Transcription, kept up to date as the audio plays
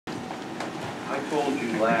told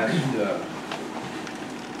you last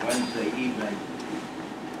Wednesday evening,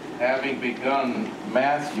 having begun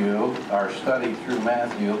Matthew, our study through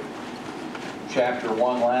Matthew, chapter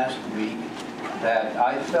 1 last week, that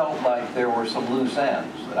I felt like there were some loose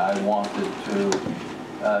ends that I wanted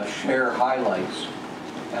to share highlights.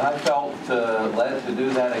 And I felt led to do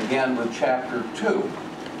that again with chapter 2.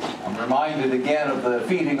 I'm reminded again of the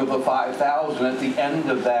feeding of the 5,000. At the end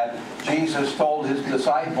of that, Jesus told his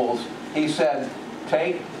disciples, he said,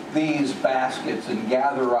 take these baskets and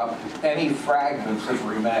gather up any fragments that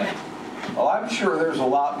remain. Well, I'm sure there's a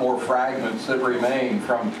lot more fragments that remain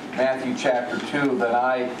from Matthew chapter 2 than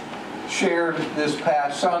I shared this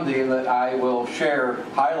past Sunday and that I will share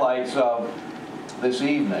highlights of this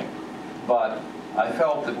evening. But I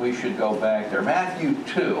felt that we should go back there. Matthew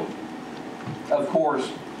 2, of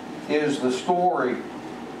course, is the story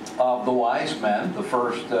of the wise men. The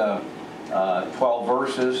first 12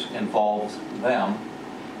 verses involves them.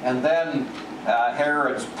 And then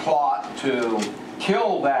Herod's plot to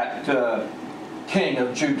kill that king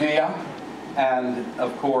of Judea. And,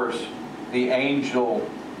 of course, the angel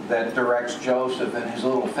that directs Joseph and his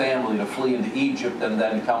little family to flee into Egypt and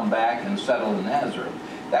then come back and settle in Nazareth.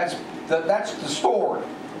 That's the story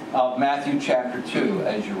of Matthew chapter 2,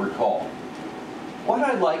 as you recall. What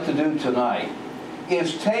I'd like to do tonight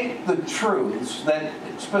is take the truths that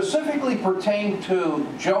specifically pertain to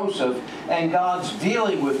Joseph and God's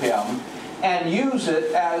dealing with him and use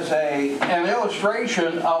it as an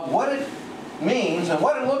illustration of what it means and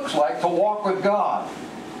what it looks like to walk with God.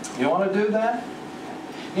 You want to do that?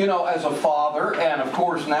 You know, as a father, and of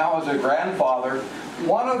course now as a grandfather,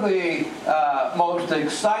 one of the most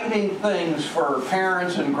exciting things for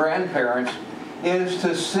parents and grandparents is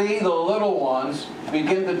to see the little ones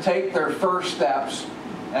begin to take their first steps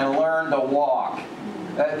and learn to walk.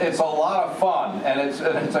 It's a lot of fun, and it's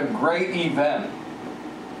a great event.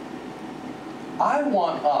 I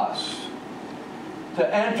want us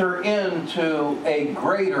to enter into a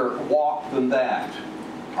greater walk than that.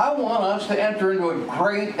 I want us to enter into a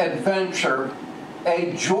great adventure,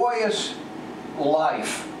 a joyous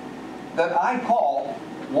life that I call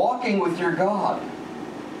walking with your God.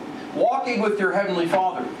 Walking with your Heavenly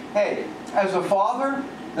Father. Hey, as a father,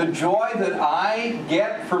 the joy that I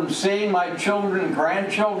get from seeing my children and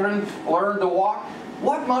grandchildren learn to walk,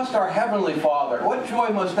 what must our Heavenly Father, what joy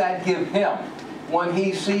must that give Him when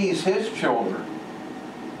He sees His children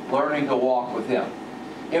learning to walk with Him?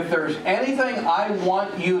 If there's anything I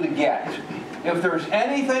want you to get, if there's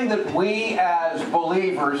anything that we as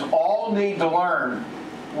believers all need to learn,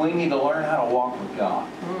 we need to learn how to walk with God.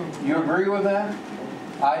 You agree with that?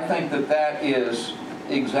 I think that that is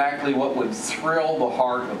exactly what would thrill the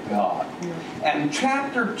heart of God. And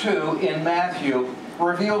chapter 2 in Matthew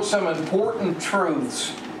reveals some important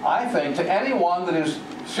truths, I think, to anyone that is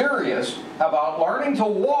serious about learning to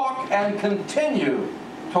walk and continue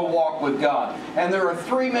to walk with God. And there are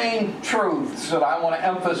three main truths that I want to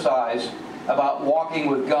emphasize about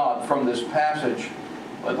walking with God from this passage.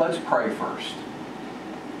 But let's pray first.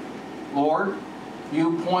 Lord,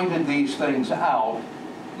 you pointed these things out.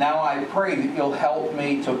 Now I pray that you'll help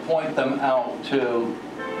me to point them out to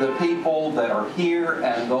the people that are here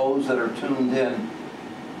and those that are tuned in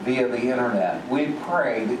via the internet. We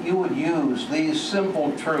pray that you would use these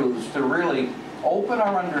simple truths to really open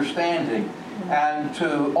our understanding and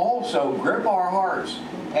to also grip our hearts.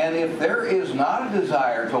 And if there is not a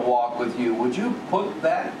desire to walk with you, would you put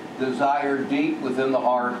that desire deep within the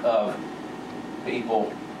heart of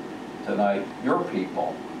people tonight, your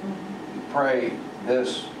people? We pray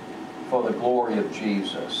this for the glory of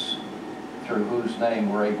Jesus, through whose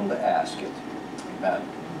name we're able to ask it. Amen.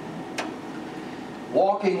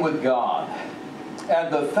 Walking with God.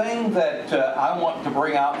 And the thing that I want to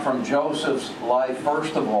bring out from Joseph's life,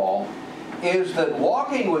 first of all, is that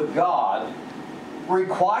walking with God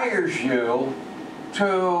requires you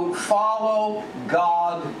to follow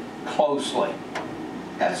God closely.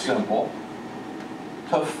 That's simple.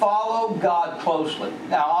 To follow God closely.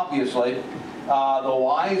 Now, obviously, the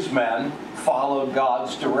wise men followed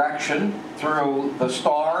God's direction through the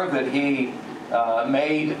star that He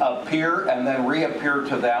made appear and then reappear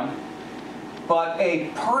to them. But a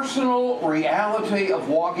personal reality of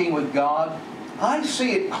walking with God, I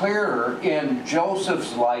see it clearer in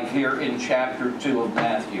Joseph's life here in chapter 2 of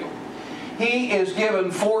Matthew. He is given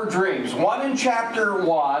 4 dreams, one in chapter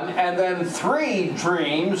 1 and then 3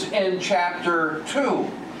 dreams in chapter 2.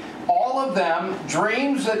 All of them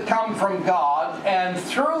dreams that come from God, and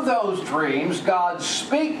through those dreams God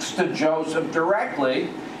speaks to Joseph directly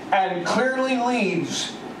and clearly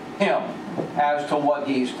leads him as to what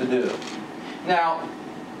he's to do. Now,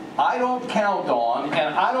 I don't count on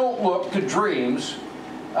and I don't look to dreams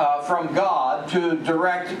from God to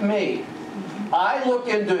direct me. I look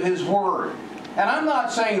into His Word. And I'm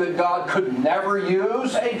not saying that God could never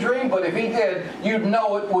use a dream, but if He did, you'd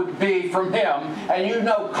know it would be from Him, and you'd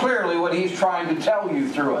know clearly what He's trying to tell you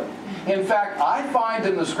through it. In fact, I find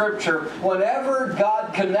in the Scripture, whenever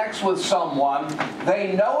God connects with someone,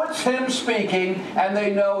 they know it's Him speaking, and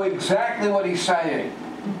they know exactly what He's saying.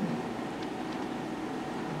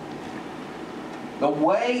 The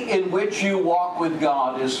way in which you walk with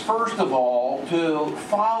God is, first of all, to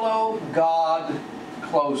follow God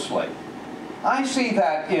closely. I see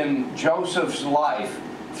that in Joseph's life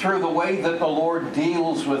through the way that the Lord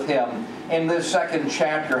deals with him in this second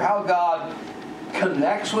chapter. How God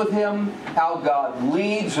connects with him, how God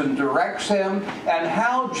leads and directs him, and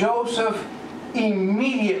how Joseph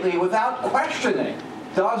immediately, without questioning,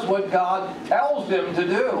 does what God tells him to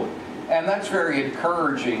do. And that's very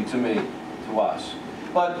encouraging to me, to us.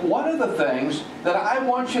 But one of the things that I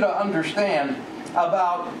want you to understand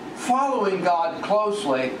about following God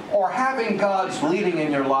closely or having God's leading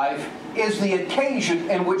in your life is the occasion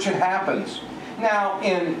in which it happens. Now,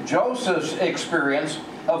 in Joseph's experience,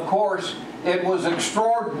 of course, it was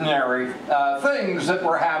extraordinary things that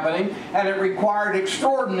were happening, and it required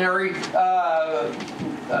extraordinary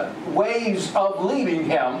ways of leading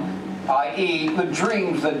him, i.e., the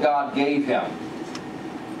dreams that God gave him.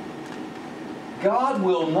 God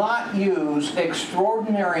will not use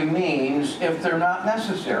extraordinary means if they're not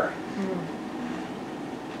necessary.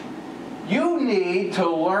 You need to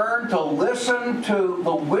learn to listen to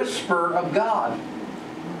the whisper of God.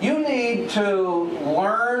 You need to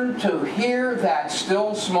learn to hear that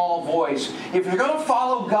still small voice. If you're going to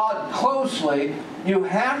follow God closely, you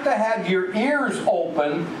have to have your ears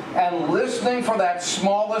open and listening for that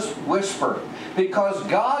smallest whisper. Because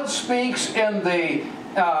God speaks in the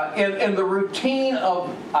routine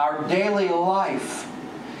of our daily life.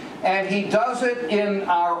 And He does it in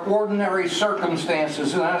our ordinary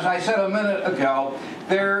circumstances. And as I said a minute ago,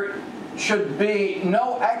 there should be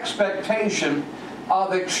no expectation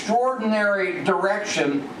of extraordinary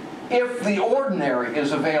direction if the ordinary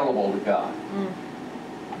is available to God.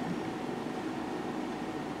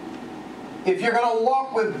 If you're going to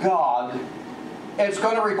walk with God, it's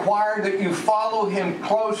going to require that you follow Him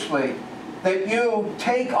closely, that you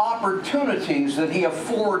take opportunities that He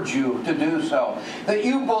affords you to do so, that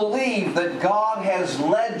you believe that God has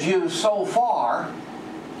led you so far,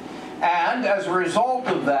 and as a result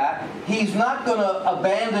of that, He's not going to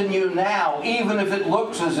abandon you now, even if it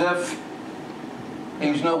looks as if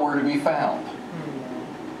He's nowhere to be found.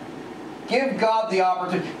 Give God the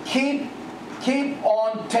opportunity. Keep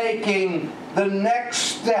on taking the next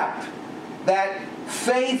step, that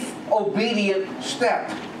faith-obedient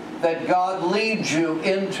step that God leads you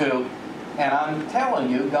into. And I'm telling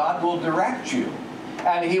you, God will direct you.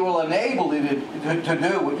 And He will enable you to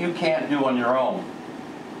do what you can't do on your own.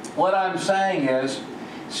 What I'm saying is,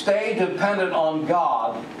 stay dependent on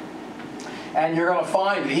God, and you're going to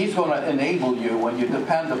find that He's going to enable you when you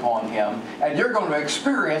depend upon Him, and you're going to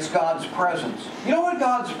experience God's presence. You know what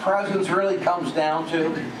God's presence really comes down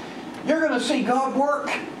to? You're going to see God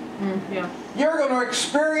work. Yeah. You're going to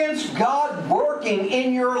experience God working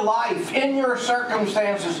in your life, in your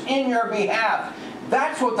circumstances, in your behalf.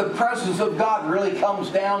 That's what the presence of God really comes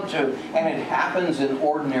down to, and it happens in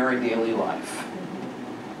ordinary daily life.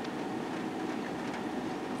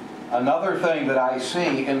 Another thing that I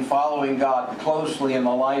see in following God closely in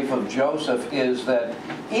the life of Joseph is that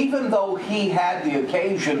even though he had the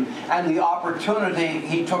occasion and the opportunity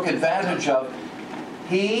he took advantage of,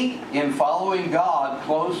 he, in following God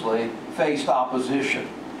closely, faced opposition.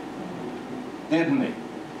 Didn't he?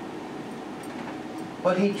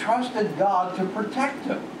 But he trusted God to protect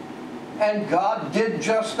him. And God did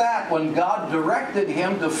just that. When God directed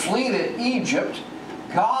him to flee to Egypt,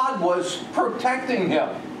 God was protecting him.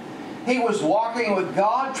 He was walking with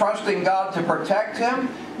God, trusting God to protect him.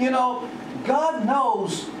 You know, God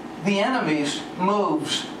knows the enemy's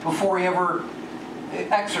moves before He ever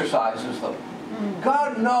exercises them.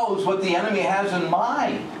 God knows what the enemy has in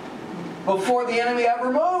mind before the enemy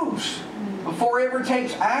ever moves, before he ever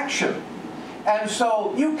takes action. And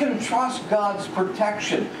so you can trust God's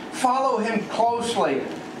protection. Follow Him closely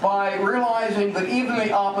by realizing that even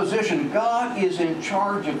the opposition, God is in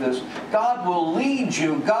charge of this. God will lead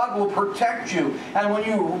you. God will protect you. And when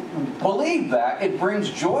you believe that, it brings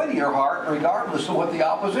joy to your heart regardless of what the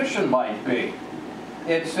opposition might be.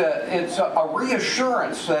 It's a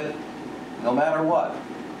reassurance that no matter what,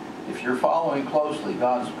 if you're following closely,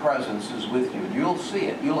 God's presence is with you. You'll see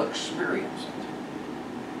it. You'll experience it.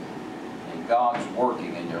 And God's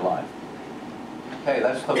working in your life. Okay,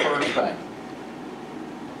 that's the first thing.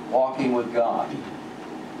 Walking with God.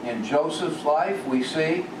 In Joseph's life, we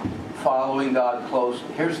see following God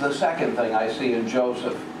closely. Here's the second thing I see in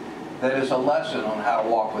Joseph that is a lesson on how to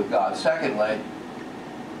walk with God. Secondly,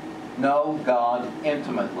 know God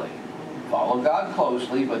intimately. Follow God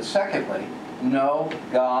closely, but secondly, know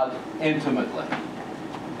God intimately.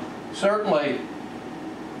 Certainly,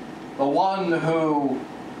 the one who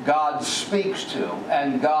God speaks to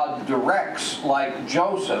and God directs, like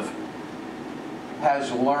Joseph,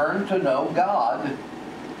 has learned to know God,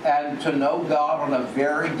 and to know God on a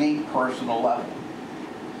very deep personal level.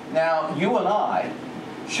 Now, you and I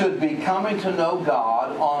should be coming to know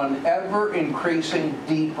God on an ever-increasing,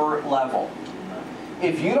 deeper level.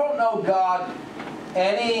 If you don't know God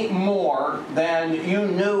any more than you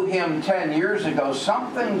knew Him 10 years ago,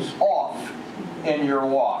 something's off in your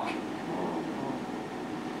walk.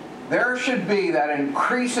 There should be that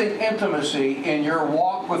increasing intimacy in your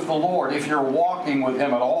walk with the Lord, if you're walking with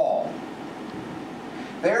Him at all.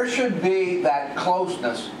 There should be that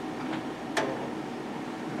closeness.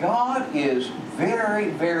 God is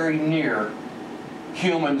very, very near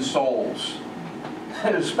human souls,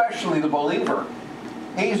 and especially the believer.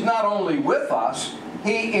 He's not only with us,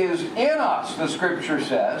 He is in us, the Scripture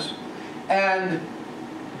says. And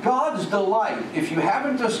God's delight, if you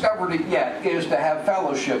haven't discovered it yet, is to have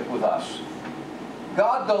fellowship with us.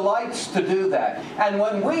 God delights to do that. And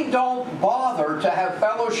when we don't bother to have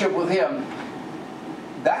fellowship with Him,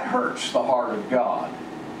 that hurts the heart of God.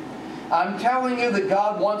 I'm telling you that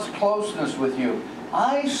God wants closeness with you.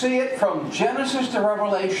 I see it from Genesis to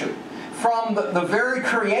Revelation. From the very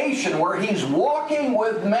creation where He's walking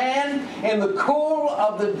with man in the cool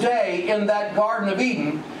of the day in that Garden of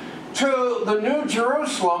Eden, to the New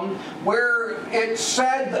Jerusalem where it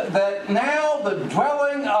said that now the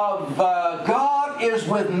dwelling of God is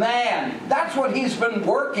with man. That's what He's been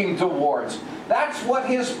working towards. That's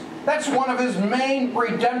one of His main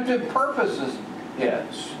redemptive purposes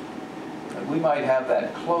is. That we might have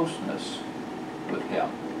that closeness with Him.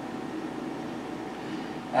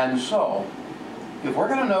 And so, if we're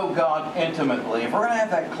going to know God intimately, if we're going to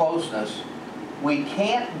have that closeness, we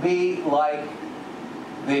can't be like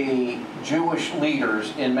the Jewish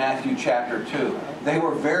leaders in Matthew chapter 2. They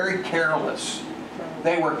were very careless.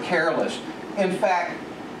 They were careless. In fact,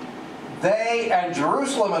 they and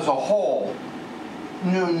Jerusalem as a whole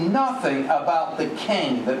knew nothing about the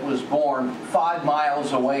king that was born 5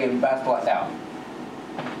 miles away in Bethlehem.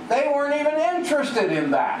 They weren't even interested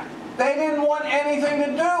in that. They didn't want anything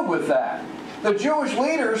to do with that. The Jewish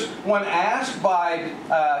leaders, when asked by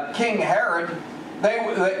King Herod,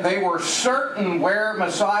 they were certain where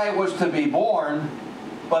Messiah was to be born,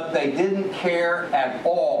 but they didn't care at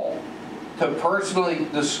all to personally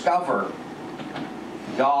discover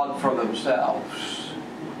God for themselves.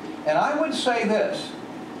 And I would say this,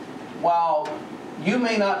 while you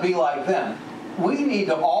may not be like them, we need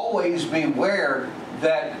to always be aware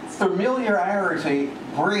that familiarity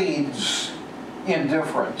breeds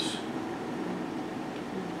indifference.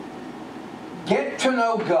 Get to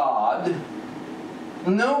know God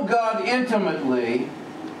intimately,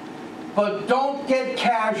 but don't get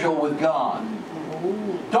casual with God.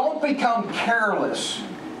 Don't become careless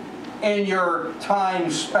in your time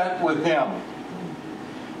spent with Him.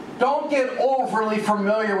 Don't get overly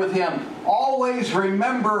familiar with Him. Always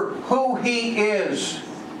remember who He is.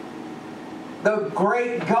 The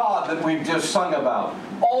great God that we've just sung about.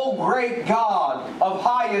 O great God of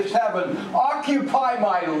highest heaven, occupy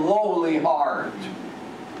my lowly heart.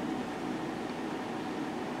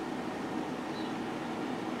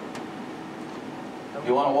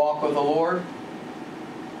 You want to walk with the Lord?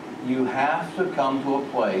 You have to come to a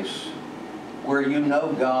place where you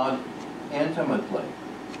know God intimately.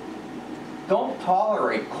 Don't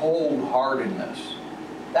tolerate cold-heartedness.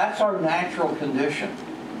 That's our natural condition.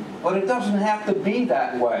 But it doesn't have to be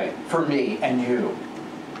that way for me and you.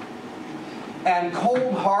 And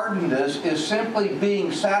cold-heartedness is simply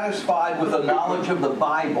being satisfied with the knowledge of the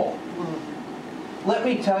Bible. Let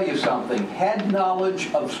me tell you something. Head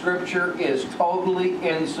knowledge of Scripture is totally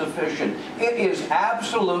insufficient. It is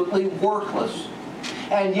absolutely worthless.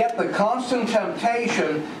 And yet the constant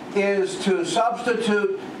temptation is to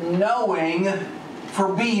substitute knowing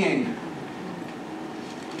for being.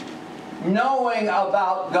 Knowing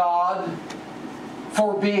about God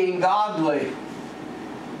for being godly.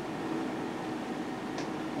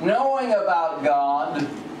 Knowing about God,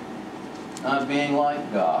 not being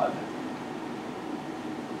like God.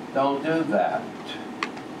 Don't do that.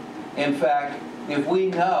 In fact, if we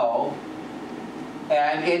know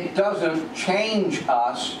and it doesn't change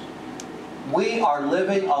us, we are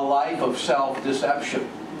living a life of self-deception.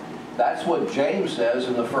 That's what James says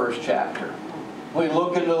in the first chapter. We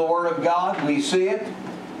look into the Word of God, we see it,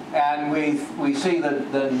 and we see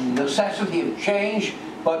the necessity of change,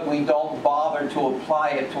 but we don't bother to apply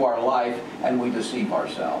it to our life, and we deceive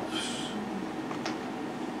ourselves.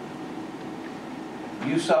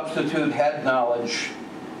 You substitute head knowledge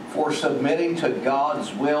for submitting to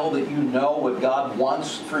God's will, that you know what God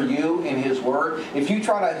wants for you in His Word. If you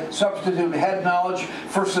try to substitute head knowledge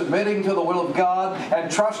for submitting to the will of God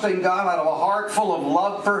and trusting God out of a heart full of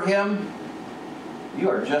love for Him, you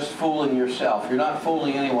are just fooling yourself. You're not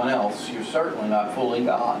fooling anyone else. You're certainly not fooling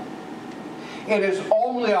God. It is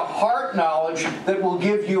only a heart knowledge that will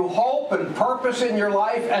give you hope and purpose in your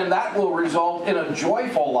life, and that will result in a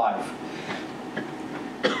joyful life.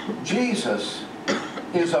 Jesus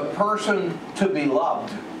is a person to be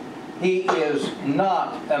loved. He is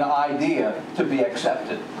not an idea to be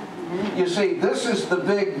accepted. You see, this is the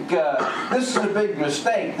big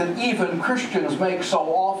mistake that even Christians make so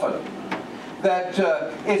often. That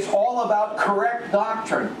it's all about correct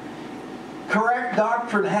doctrine. Correct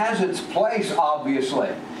doctrine has its place, obviously.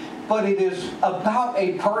 But it is about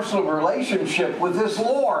a personal relationship with this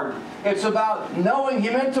Lord. It's about knowing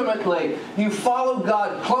Him intimately. You follow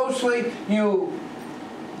God closely. You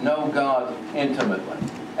know God intimately.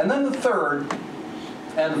 And then the third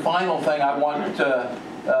and final thing I want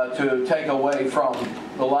to take away from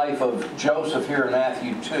the life of Joseph here in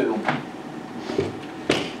Matthew 2.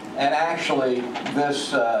 And actually,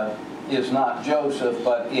 this is not Joseph,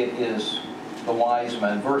 but it is the wise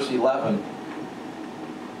men. Verse 11.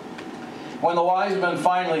 When the wise men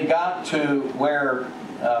finally got to where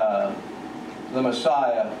the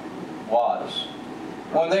Messiah was,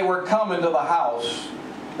 when they were come into the house,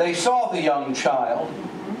 they saw the young child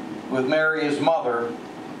with Mary his mother,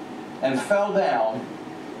 and fell down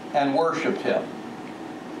and worshipped Him.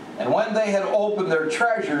 And when they had opened their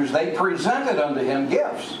treasures, they presented unto Him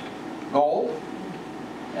gifts, gold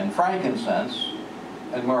and frankincense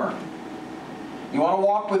and myrrh. You want to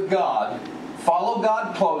walk with God, follow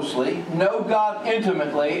God closely, know God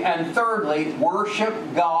intimately, and thirdly, worship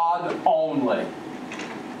God only.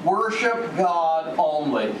 Worship God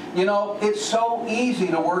only. You know, it's so easy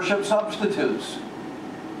to worship substitutes.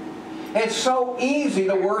 It's so easy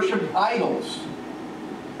to worship idols.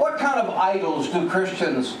 What kind of idols do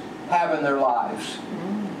Christians have in their lives?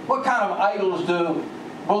 What kind of idols do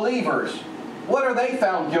believers, what are they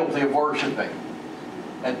found guilty of worshiping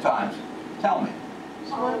at times? Tell me.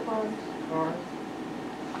 Politics.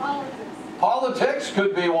 Politics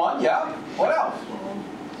could be one, yeah. What else?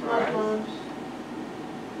 Smartphones.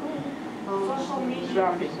 Social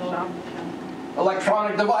media.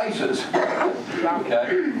 Electronic devices.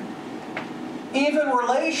 Okay. Even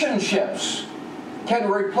relationships can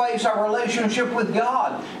replace our relationship with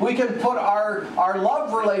God. We can put our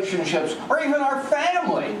love relationships, or even our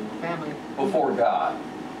family before God.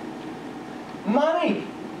 Money,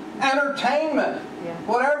 entertainment,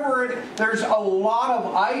 whatever there's a lot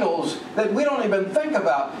of idols that we don't even think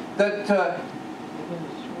about, that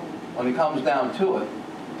when it comes down to it,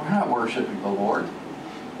 we're not worshiping the Lord.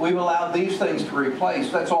 We've allowed these things to replace.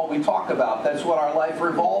 That's all we talk about. That's what our life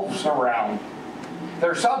revolves around.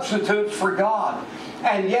 They're substitutes for God.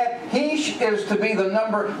 And yet, He is to be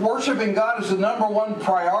worshiping God is the number one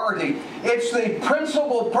priority. It's the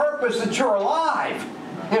principal purpose that you're alive,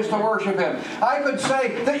 is to worship Him. I could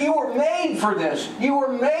say that you were made for this. You were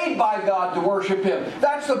made by God to worship Him.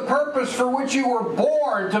 That's the purpose for which you were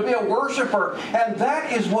born, to be a worshiper. And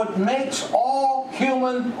that is what makes all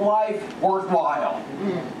human life worthwhile.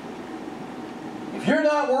 If you're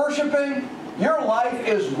not worshiping, your life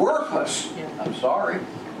is worthless. I'm sorry.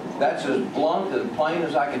 That's as blunt and plain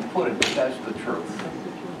as I can put it, but that's the truth.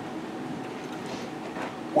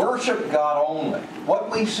 Worship God only.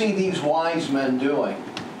 What we see these wise men doing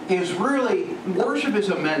is really, worship is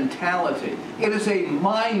a mentality. It is a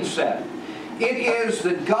mindset. It is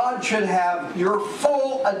that God should have your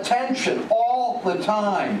full attention all the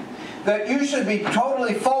time. That you should be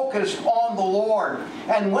totally focused on the Lord.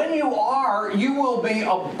 And when you are, you will be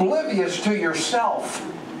oblivious to yourself.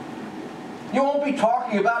 You won't be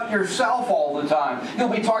talking about yourself all the time. You'll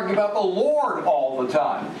be talking about the Lord all the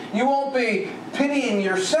time. You won't be pitying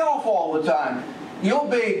yourself all the time. You'll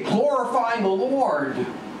be glorifying the Lord.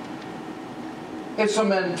 It's a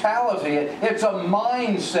mentality. It's a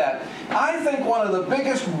mindset. I think one of the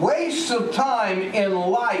biggest wastes of time in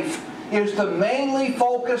life is to mainly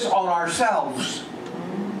focus on ourselves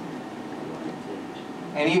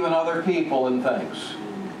and even other people and things.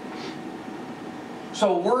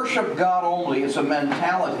 So worship God only is a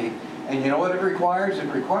mentality, And you know what it requires?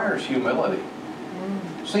 It requires humility.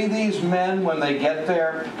 See these men, when they get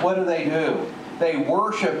there, what do? They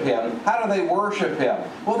worship Him. How do they worship Him?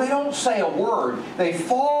 Well, they don't say a word. They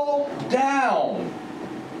fall down.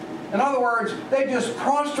 In other words, they just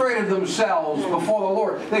prostrated themselves before the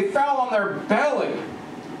Lord. They fell on their belly.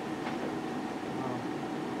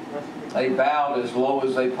 They bowed as low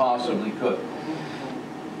as they possibly could.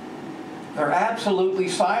 They're absolutely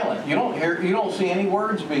silent. You don't see any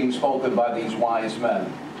words being spoken by these wise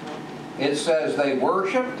men. It says they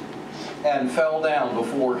worshiped and fell down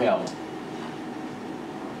before Him.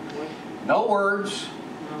 No words,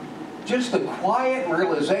 just the quiet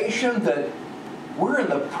realization that we're in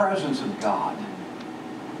the presence of God.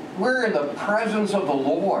 We're in the presence of the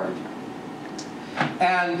Lord.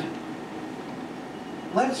 And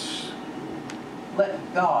let's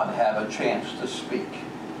let God have a chance to speak.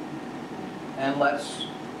 And let's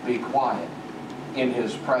be quiet in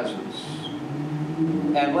His presence.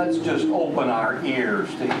 And let's just open our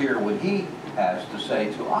ears to hear what He has to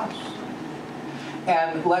say to us.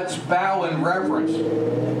 And let's bow in reverence.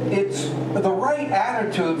 It's the right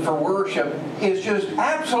attitude for worship is just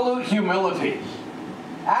absolute humility.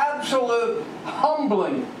 Absolute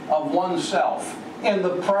humbling of oneself in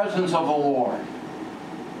the presence of the Lord.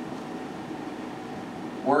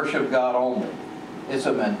 Worship God only. It's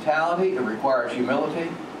a mentality. It requires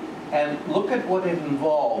humility. And look at what it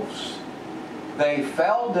involves. They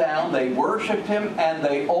fell down, they worshiped Him, and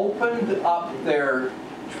they opened up their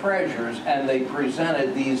treasures and they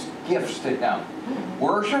presented these gifts to Him.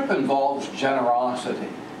 Worship involves generosity.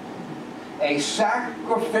 A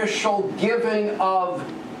sacrificial giving of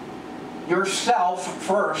yourself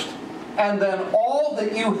first, and then all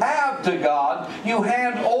that you have to God, you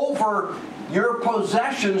hand over your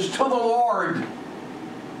possessions to the Lord.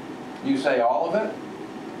 You say all of it?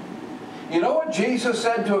 You know what Jesus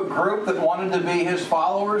said to a group that wanted to be His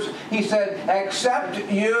followers? He said, except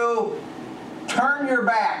you turn your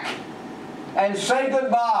back and say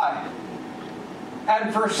goodbye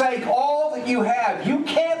and forsake all that you have, you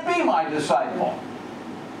can't be my disciple.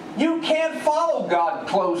 You can't follow God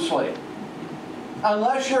closely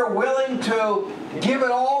unless you're willing to give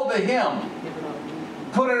it all to Him.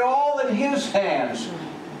 Put it all in His hands.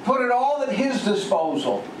 Put it all at His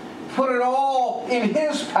disposal. Put it all in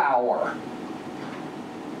His power.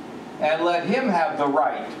 And let Him have the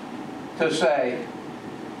right to say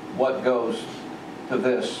what goes to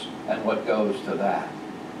this and what goes to that.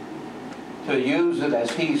 To use it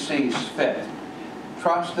as He sees fit.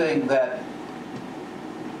 Trusting that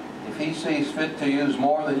if He sees fit to use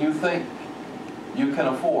more than you think you can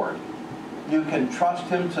afford, you can trust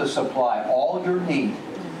Him to supply all your need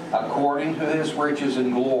according to His riches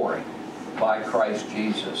and glory by Christ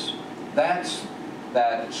Jesus. That's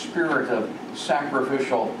that spirit of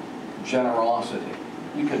sacrificial generosity.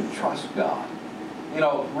 You can trust God. You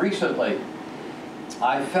know, recently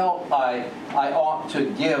I felt I ought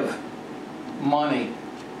to give money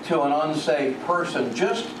to an unsaved person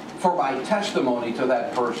just for my testimony to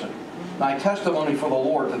that person. My testimony for the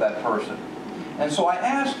Lord to that person. And so I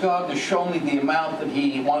asked God to show me the amount that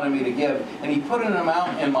He wanted me to give. And He put an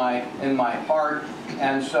amount in my heart.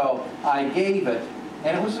 And so I gave it.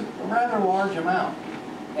 And it was a rather large amount.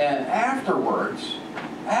 And afterwards,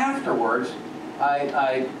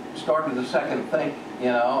 I started to second think, you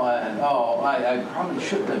know, and I probably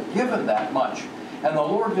shouldn't have given that much. And the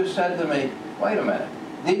Lord just said to me, wait a minute,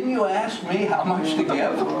 didn't you ask me how much to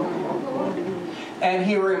give? And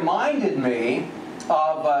He reminded me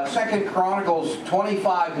of 2 Chronicles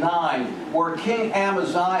 25:9, where King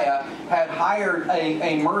Amaziah had hired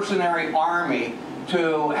a mercenary army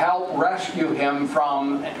to help rescue him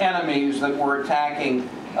from enemies that were attacking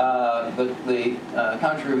the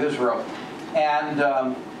country of Israel. And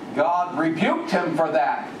God rebuked him for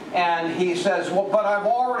that. And He says, well, but I've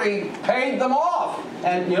already paid them off.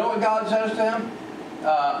 And you know what God says to him?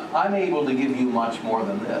 I'm able to give you much more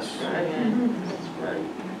than this. That's right.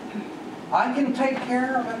 I can take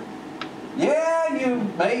care of it. Yeah, you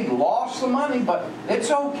may lost the money, but it's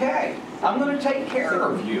okay. I'm going to take care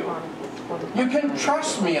of you. You can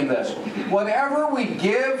trust me in this. Whatever we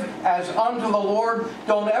give as unto the Lord,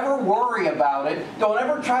 don't ever worry about it. Don't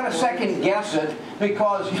ever try to second guess it,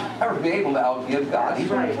 because you'll never be able to outgive God. He's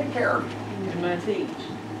going to take care of you.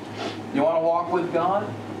 You want to walk with God?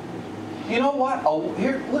 You know what? Oh,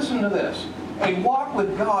 here, listen to this. A walk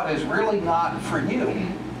with God is really not for you.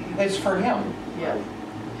 It's for Him. Yes.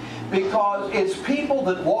 Because it's people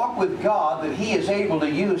that walk with God that He is able to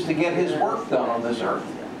use to get His work done on this earth.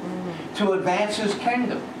 To advance His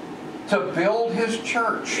kingdom. To build His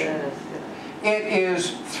church. Yes. It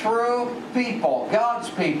is through people, God's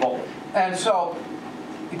people, And so,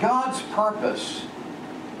 God's purpose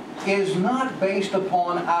is not based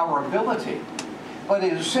upon our ability, but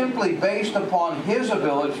is simply based upon His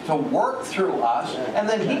ability to work through us, and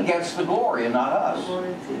then He gets the glory and not us.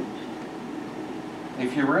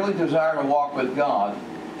 If you really desire to walk with God,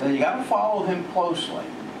 then you got to follow Him closely.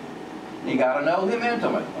 You got to know Him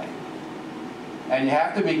intimately. And you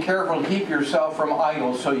have to be careful to keep yourself from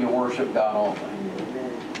idols so you worship God only.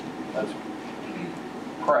 Let's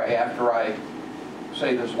pray after I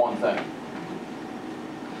say this one thing.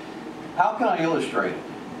 How can I illustrate it?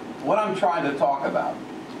 What I'm trying to talk about.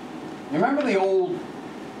 You remember the old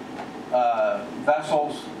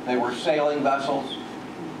vessels? They were sailing vessels.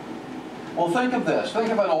 Well, think of this. Think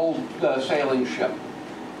of an old sailing ship.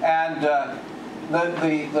 And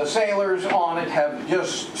the sailors on it have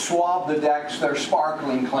just swabbed the decks. They're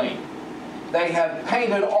sparkling clean. They have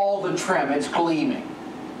painted all the trim. It's gleaming.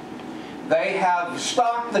 They have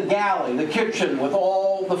stocked the galley, the kitchen, with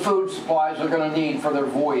all the food supplies they're going to need for their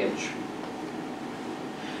voyage.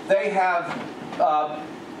 They have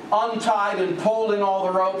untied and pulled in all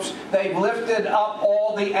the ropes. They've lifted up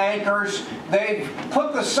all the anchors. They've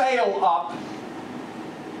put the sail up.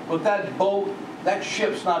 But that boat, that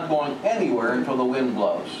ship's not going anywhere until the wind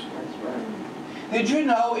blows. That's right. Did you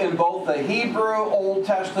know in both the Hebrew Old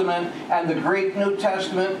Testament and the Greek New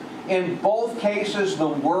Testament, in both cases the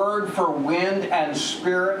word for wind and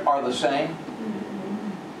spirit are the same?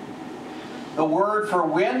 The word for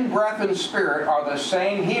wind, breath, and spirit are the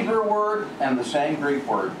same Hebrew word and the same Greek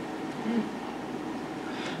word.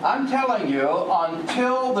 I'm telling you,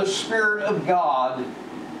 until the Spirit of God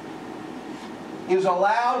is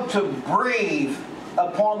allowed to breathe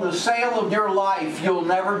upon the sail of your life, you'll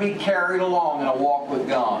never be carried along in a walk with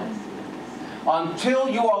God. Until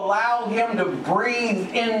you allow Him to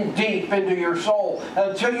breathe in deep into your soul,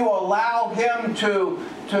 until you allow Him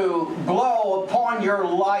to blow upon your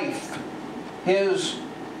life His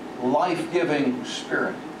life-giving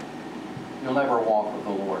Spirit, you'll never walk with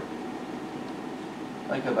the Lord.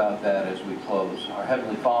 Think about that as we close. Our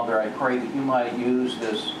Heavenly Father, I pray that you might use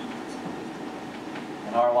this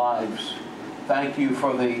in our lives. Thank you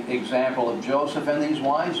for the example of Joseph and these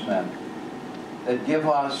wise men that give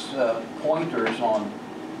us pointers on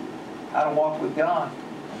how to walk with God.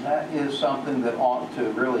 And that is something that ought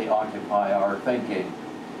to really occupy our thinking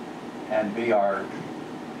and be our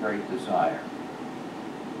great desire.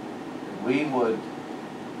 We would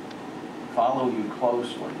follow you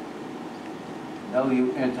closely, know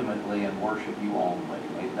you intimately, and worship you only.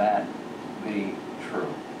 May that be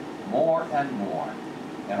true more and more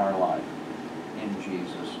in our life. In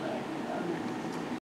Jesus' name.